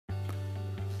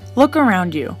Look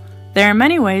around you. There are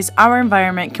many ways our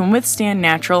environment can withstand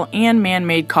natural and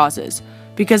man-made causes,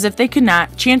 because if they could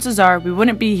not, chances are we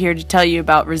wouldn't be here to tell you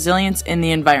about resilience in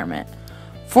the environment.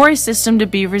 For a system to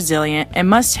be resilient, it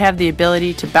must have the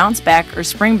ability to bounce back or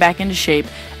spring back into shape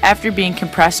after being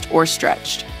compressed or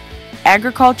stretched.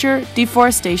 Agriculture,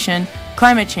 deforestation,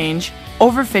 climate change,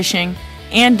 overfishing,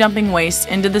 and dumping waste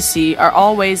into the sea are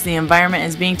all ways the environment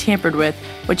is being tampered with,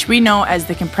 which we know as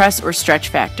the compress or stretch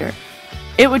factor.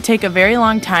 It would take a very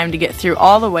long time to get through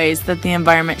all the ways that the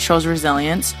environment shows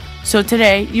resilience, so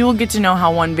today you will get to know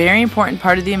how one very important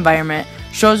part of the environment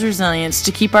shows resilience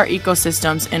to keep our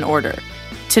ecosystems in order.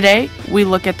 Today, we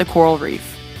look at the coral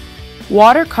reef.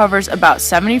 Water covers about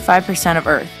 75% of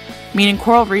Earth, meaning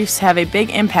coral reefs have a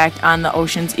big impact on the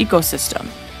ocean's ecosystem.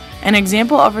 An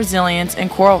example of resilience in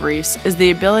coral reefs is the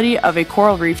ability of a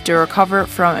coral reef to recover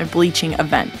from a bleaching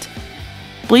event.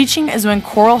 Bleaching is when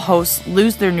coral hosts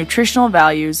lose their nutritional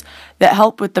values that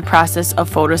help with the process of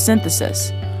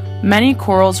photosynthesis. Many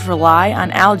corals rely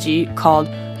on algae called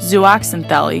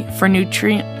zooxanthellae for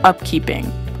nutrient upkeeping.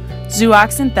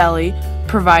 Zooxanthellae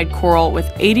provide coral with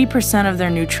 80% of their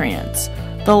nutrients.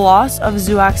 The loss of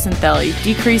zooxanthellae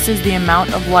decreases the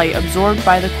amount of light absorbed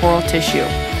by the coral tissue,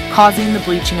 causing the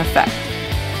bleaching effect.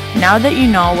 Now that you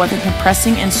know what the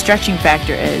compressing and stretching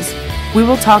factor is, we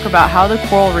will talk about how the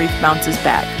coral reef bounces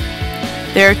back.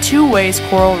 There are two ways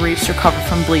coral reefs recover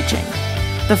from bleaching.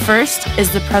 The first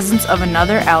is the presence of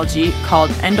another algae called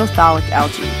endothallic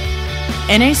algae.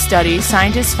 In a study,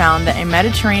 scientists found that a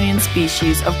Mediterranean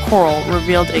species of coral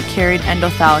revealed it carried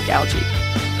endothallic algae.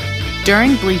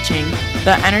 During bleaching,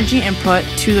 the energy input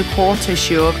to the coral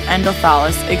tissue of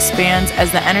endothallus expands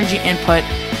as the energy input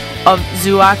of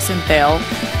zooxanthellae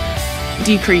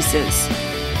decreases.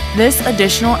 This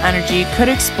additional energy could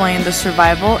explain the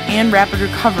survival and rapid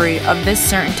recovery of this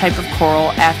certain type of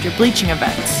coral after bleaching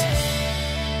events.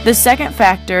 The second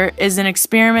factor is an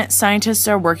experiment scientists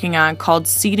are working on called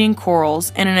seeding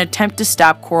corals in an attempt to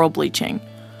stop coral bleaching.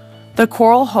 The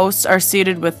coral hosts are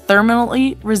seeded with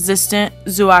thermally resistant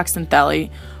zooxanthellae,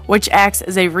 which acts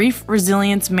as a reef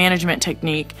resilience management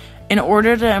technique in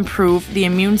order to improve the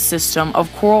immune system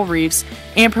of coral reefs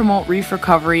and promote reef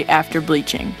recovery after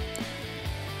bleaching.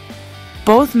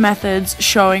 Both methods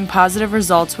showing positive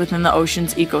results within the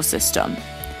ocean's ecosystem.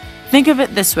 Think of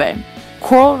it this way.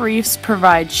 Coral reefs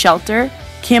provide shelter,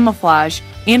 camouflage,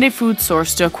 and a food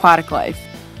source to aquatic life.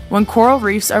 When coral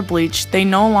reefs are bleached, they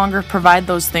no longer provide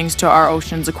those things to our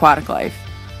ocean's aquatic life.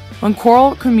 When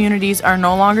coral communities are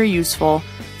no longer useful,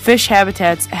 fish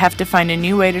habitats have to find a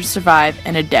new way to survive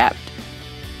and adapt.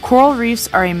 Coral reefs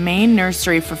are a main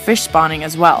nursery for fish spawning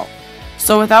as well,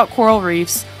 so without coral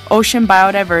reefs, ocean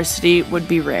biodiversity would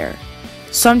be rare.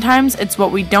 Sometimes it's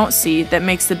what we don't see that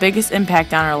makes the biggest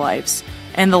impact on our lives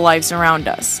and the lives around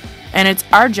us, and it's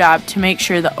our job to make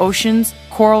sure the ocean's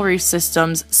coral reef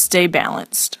systems stay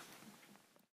balanced.